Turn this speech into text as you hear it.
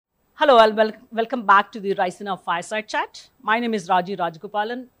Hello, welcome back to the Rising Fireside Chat. My name is Raji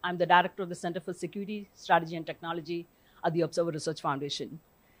Rajagopalan. I'm the director of the Center for Security, Strategy and Technology at the Observer Research Foundation.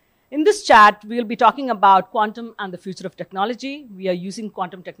 In this chat, we'll be talking about quantum and the future of technology. We are using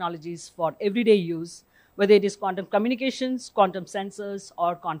quantum technologies for everyday use, whether it is quantum communications, quantum sensors,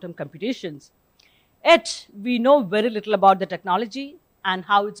 or quantum computations. Yet, we know very little about the technology and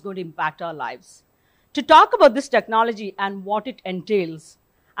how it's going to impact our lives. To talk about this technology and what it entails,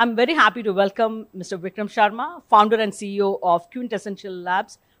 I'm very happy to welcome Mr. Vikram Sharma, founder and CEO of Quintessential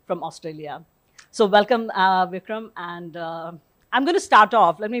Labs from Australia. So welcome, Vikram. And I'm going to start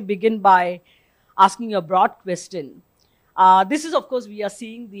off. Let me begin by asking you a broad question. This is, of course, we are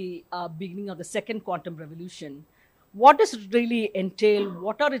seeing the beginning of the second quantum revolution. What does it really entail?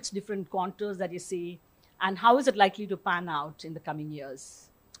 What are its different contours that you see? And how is it likely to pan out in the coming years?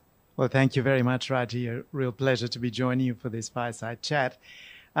 Well, thank you very much, Raji. A real pleasure to be joining you for this fireside chat.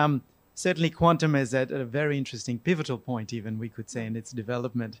 Certainly, quantum is at a very interesting pivotal point, even we could say, in its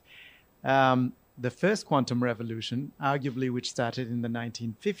development. The first quantum revolution, arguably which started in the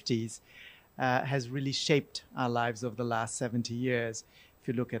 1950s, has really shaped our lives over the last 70 years. If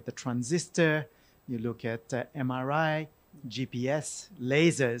you look at the transistor, you look at MRI, GPS,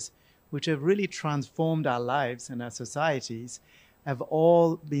 lasers, which have really transformed our lives and our societies, have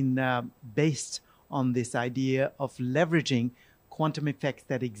all been based on this idea of leveraging quantum effects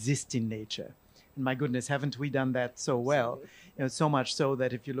that exist in nature. And my goodness, haven't we done that so well? You know, so much so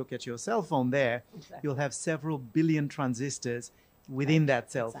that if you look at your cell phone there, you'll have several billion transistors within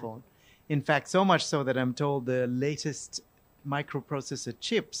that cell phone. In fact, so much so that I'm told the latest microprocessor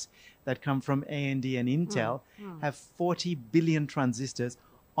chips that come from AMD and Intel have 40 billion transistors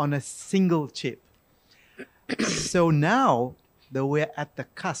on a single chip. So now, though we're at the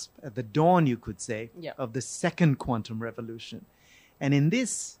cusp, at the dawn, you could say, of the second quantum revolution. And in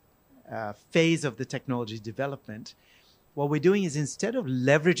this phase of the technology's development, what we're doing is, instead of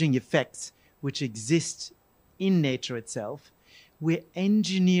leveraging effects which exist in nature itself, we're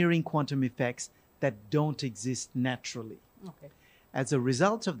engineering quantum effects that don't exist naturally. Okay. As a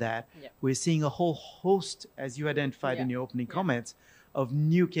result of that, we're seeing a whole host, as you identified in your opening comments, of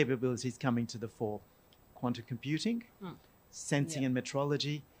new capabilities coming to the fore. Quantum computing, sensing and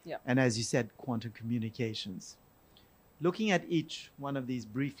metrology, and, as you said, quantum communications. Looking at each one of these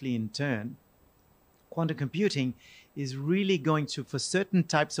briefly in turn, quantum computing is really going to, for certain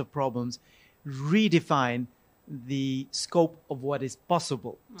types of problems, redefine the scope of what is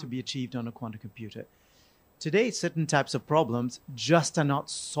possible to be achieved on a quantum computer. Today, certain types of problems just are not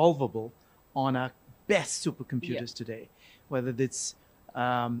solvable on our best supercomputers today. Whether it's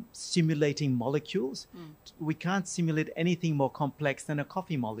simulating molecules, we can't simulate anything more complex than a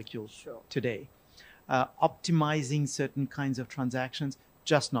coffee molecule today. Optimizing certain kinds of transactions,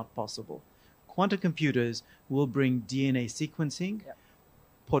 just not possible. Quantum computers will bring DNA sequencing,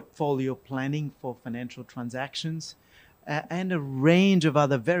 portfolio planning for financial transactions, and a range of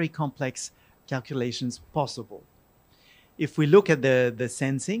other very complex calculations possible. If we look at the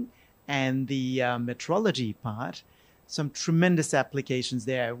sensing and the metrology part, some tremendous applications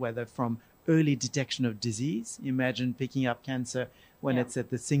there, whether from early detection of disease, imagine picking up cancer when it's at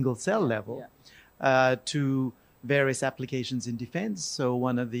the single cell level, to various applications in defense. So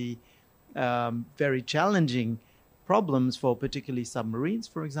one of the very challenging problems for particularly submarines,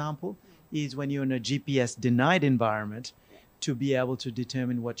 for example, is when you're in a GPS denied environment, to be able to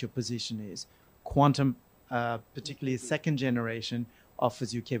determine what your position is. Quantum, particularly second generation,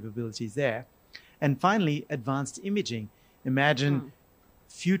 offers you capabilities there. And finally, advanced imaging. Imagine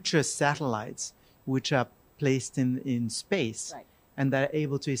future satellites which are placed in space and that are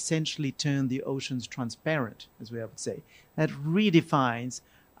able to essentially turn the oceans transparent, as we would say. That redefines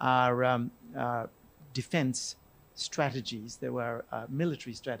our defense strategies, there were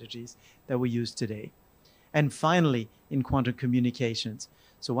military strategies that we use today. And finally, in quantum communications.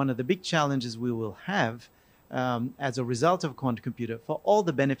 So one of the big challenges we will have as a result of a quantum computer, for all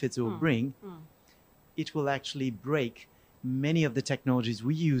the benefits it will bring, it will actually break many of the technologies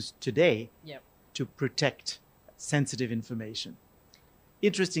we use today to protect sensitive information.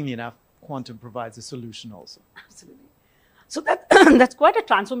 Interestingly enough, quantum provides a solution also. Absolutely. So that's quite a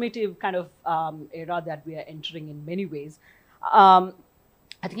transformative kind of era that we are entering in many ways. I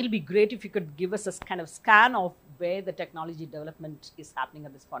think it'll be great if you could give us a kind of scan of where the technology development is happening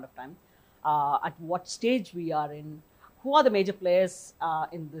at this point of time, at what stage we are in, who are the major players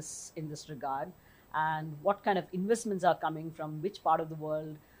in this regard, and what kind of investments are coming from which part of the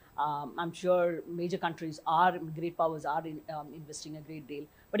world. I'm sure major countries are, great powers are investing a great deal.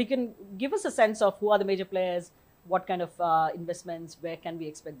 But you can give us a sense of who are the major players, what kind of investments, where can we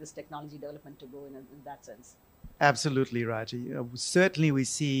expect this technology development to go in that sense? Absolutely, Raji. Certainly, we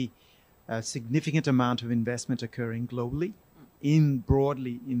see a significant amount of investment occurring globally,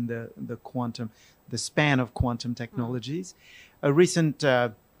 broadly in the span of quantum technologies. A recent,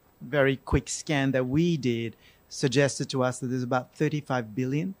 very quick scan that we did suggested to us that there's about $35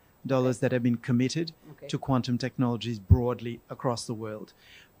 billion that have been committed to quantum technologies broadly across the world,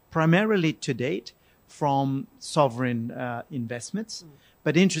 primarily to date from sovereign investments.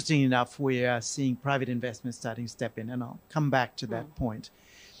 But interesting enough, we are seeing private investments starting to step in, and I'll come back to that point.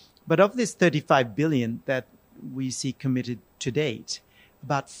 But of this 35 billion that we see committed to date,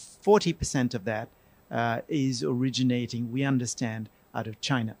 about 40% of that is originating, we understand, out of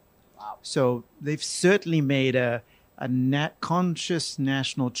China. Wow. So they've certainly made a conscious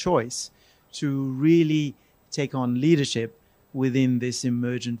national choice to really take on leadership within this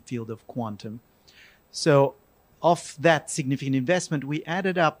emergent field of quantum. So of that significant investment, we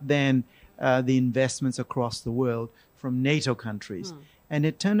added up then the investments across the world from NATO countries. And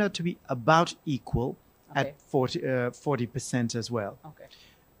it turned out to be about equal at 40% as well. Okay.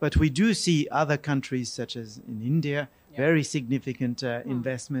 But we do see other countries, such as in India, very significant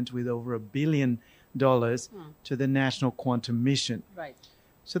investment with over $1 billion to the National Quantum Mission. Right.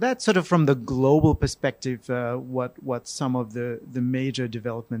 So that's sort of from the global perspective, what some of the major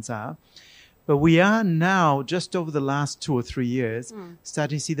developments are. But we are now, just over the last 2 or 3 years,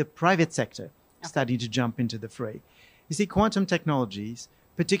 starting to see the private sector starting to jump into the fray. You see, quantum technologies,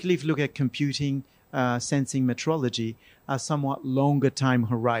 particularly if you look at computing, sensing, metrology, are somewhat longer time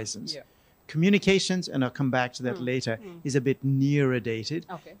horizons. Yeah. Communications, and I'll come back to that later, is a bit nearer dated.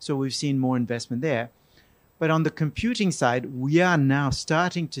 Okay. So we've seen more investment there. But on the computing side, we are now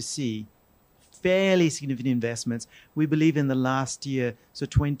starting to see fairly significant investments. We believe in the last year, so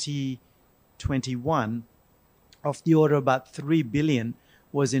 2021, of the order of about $3 billion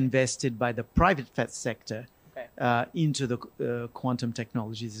was invested by the private sector into the quantum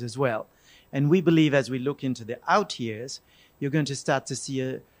technologies as well. And we believe as we look into the out years, you're going to start to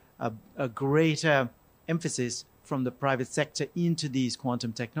see a greater emphasis from the private sector into these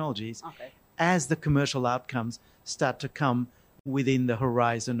quantum technologies as the commercial outcomes start to come within the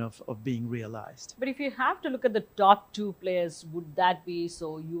horizon of being realized. But if you have to look at the top 2 players, would that be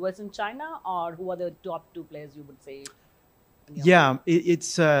US and China, or who are the top 2 players you would say? Yeah,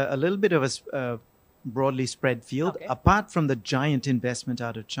 it's a little bit of a broadly spread field. Apart from the giant investment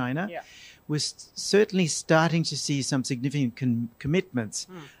out of China, we're certainly starting to see some significant commitments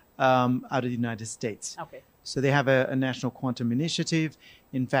out of the United States. So they have a national quantum initiative.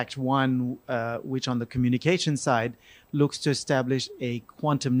 In fact, one which on the communication side looks to establish a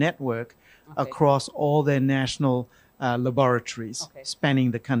quantum network across all their national laboratories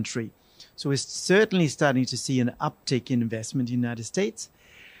spanning the country. So we're certainly starting to see an uptick in investment in the United States.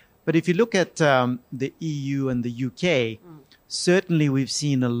 But if you look at the EU and the UK, certainly we've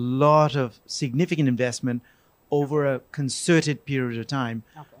seen a lot of significant investment over a concerted period of time,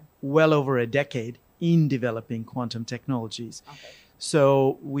 well over a decade, in developing quantum technologies.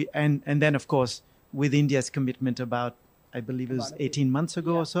 So and then of course with India's commitment about, I believe it was 18 months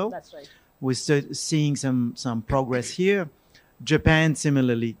ago or so, that's right. we're seeing some progress here. Japan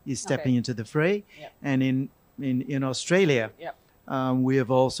similarly is stepping into the fray, and in Australia, we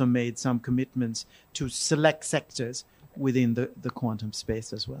have also made some commitments to select sectors within the quantum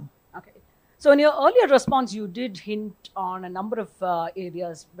space as well. Okay. So in your earlier response, you did hint on a number of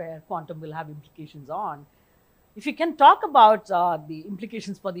areas where quantum will have implications on. If you can talk about the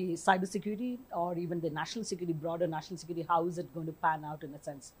implications for the cybersecurity or even the national security, broader national security, how is it going to pan out in a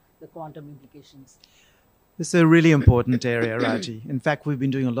sense, the quantum implications? This is a really important area, Raji. In fact, we've been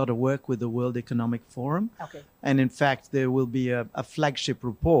doing a lot of work with the World Economic Forum. And in fact, there will be a flagship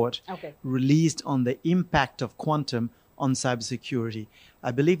report released on the impact of quantum on cybersecurity.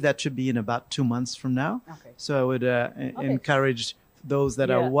 I believe that should be in about 2 months from now. So I would encourage those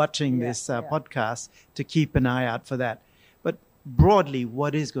that are watching this podcast to keep an eye out for that. But broadly,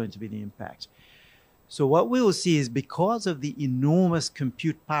 what is going to be the impact? So what we will see is because of the enormous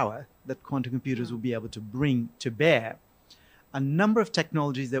compute power that quantum computers will be able to bring to bear, a number of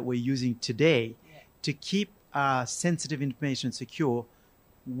technologies that we're using today to keep our sensitive information secure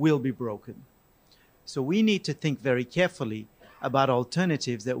will be broken. So we need to think very carefully about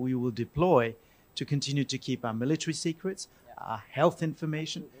alternatives that we will deploy to continue to keep our military secrets, our health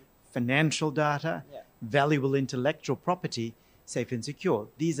information, financial data, valuable intellectual property safe and secure.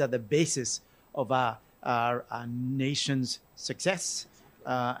 These are the basis of our nation's success,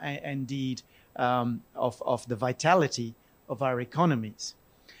 indeed of the vitality of our economies.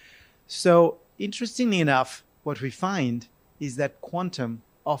 So interestingly enough, what we find is that quantum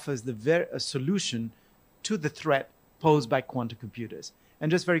offers a solution to the threat posed by quantum computers. And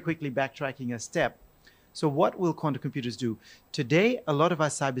just very quickly backtracking a step. So what will quantum computers do? Today, a lot of our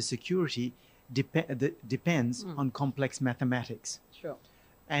cybersecurity depends on complex mathematics. Sure.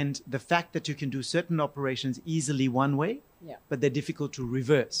 And the fact that you can do certain operations easily one way, but they're difficult to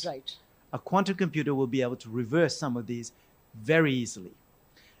reverse. Right. A quantum computer will be able to reverse some of these very easily.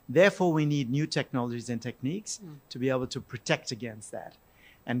 Therefore, we need new technologies and techniques to be able to protect against that.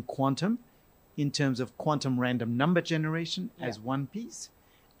 And quantum, in terms of quantum random number generation as one piece,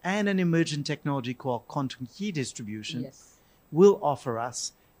 and an emergent technology called quantum key distribution will offer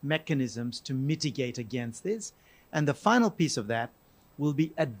us mechanisms to mitigate against this. And the final piece of that will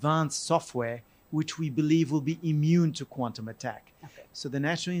be advanced software, which we believe will be immune to quantum attack. Okay. So the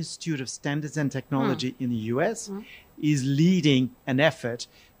National Institute of Standards and Technology in the US is leading an effort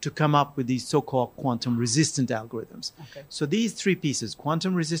to come up with these so-called quantum resistant algorithms. Okay. So these three pieces,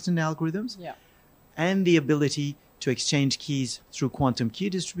 quantum resistant algorithms and the ability to exchange keys through quantum key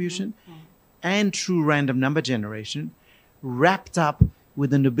distribution and true random number generation, wrapped up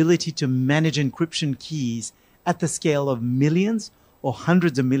with an ability to manage encryption keys at the scale of millions or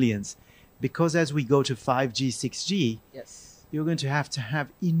hundreds of millions. Because as we go to 5G, 6G, you're going to have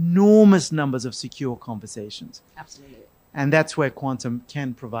enormous numbers of secure conversations. Absolutely. And that's where quantum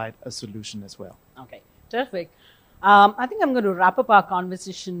can provide a solution as well. Okay, terrific. I think I'm going to wrap up our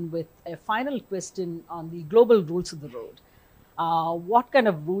conversation with a final question on the global rules of the road. What kind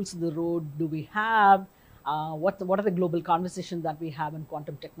of rules of the road do we have? What are the global conversations that we have in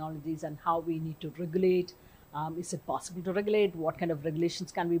quantum technologies and how we need to regulate? Is it possible to regulate? What kind of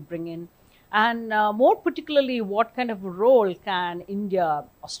regulations can we bring in? And more particularly, what kind of role can India,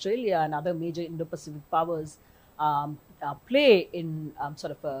 Australia, and other major Indo-Pacific powers play in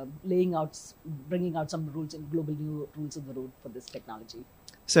bringing out some rules and global new rules of the road for this technology?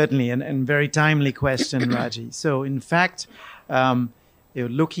 Certainly, and very timely question, Raji. So, in fact,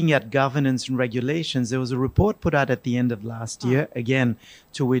 looking at governance and regulations, there was a report put out at the end of last year, again,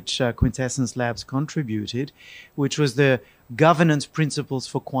 to which Quintessence Labs contributed, which was the governance principles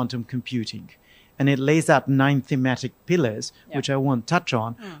for quantum computing. And it lays out 9 thematic pillars, which I won't touch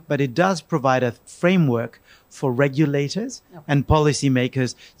on, but it does provide a framework for regulators and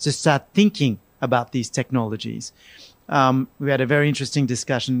policymakers to start thinking about these technologies. We had a very interesting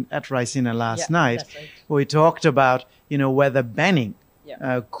discussion at Raisina last night, where we talked about, whether banning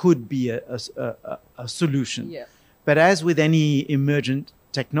could be a solution. But as with any emergent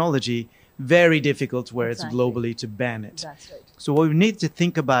technology, very difficult where it's globally to ban it. That's right. So what we need to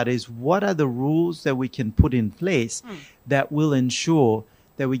think about is what are the rules that we can put in place that will ensure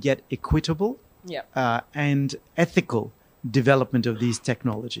that we get equitable and ethical development of these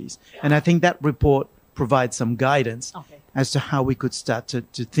technologies. And I think that report provides some guidance as to how we could start to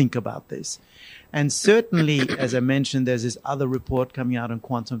think about this. And certainly, as I mentioned, there's this other report coming out on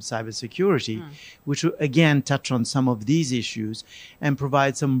quantum cybersecurity, which will again touch on some of these issues and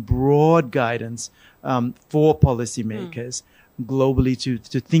provide some broad guidance for policymakers globally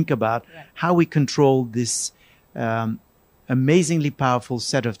to think about how we control this amazingly powerful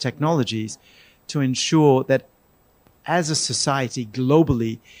set of technologies to ensure that as a society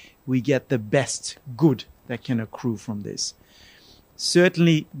globally, we get the best good that can accrue from this.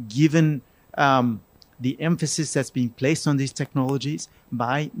 Certainly, given the emphasis that's being placed on these technologies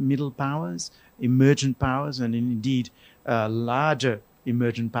by middle powers, emergent powers, and indeed larger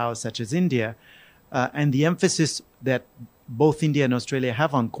emergent powers such as India, and the emphasis that both India and Australia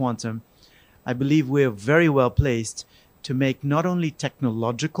have on quantum, I believe we're very well placed to make not only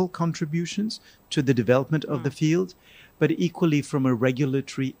technological contributions to the development of the field, but equally from a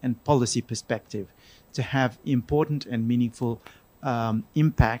regulatory and policy perspective to have important and meaningful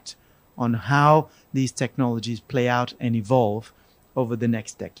impact on how these technologies play out and evolve over the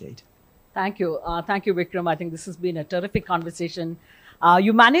next decade. Thank you. Thank you, Vikram. I think this has been a terrific conversation.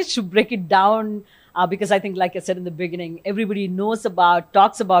 You managed to break it down because I think, like I said in the beginning, everybody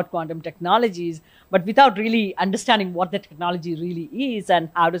talks about quantum technologies, but without really understanding what the technology really is and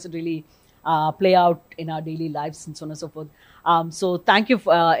how does it really play out in our daily lives and so on and so forth. So thank you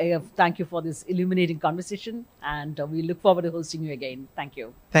for this illuminating conversation, and we look forward to hosting you again. Thank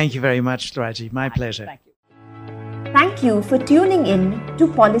you. Thank you very much, Raji. My pleasure. Thank you. Thank you for tuning in to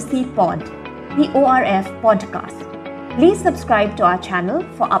Policy Pod, the ORF podcast. Please subscribe to our channel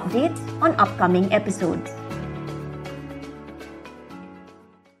for updates on upcoming episodes.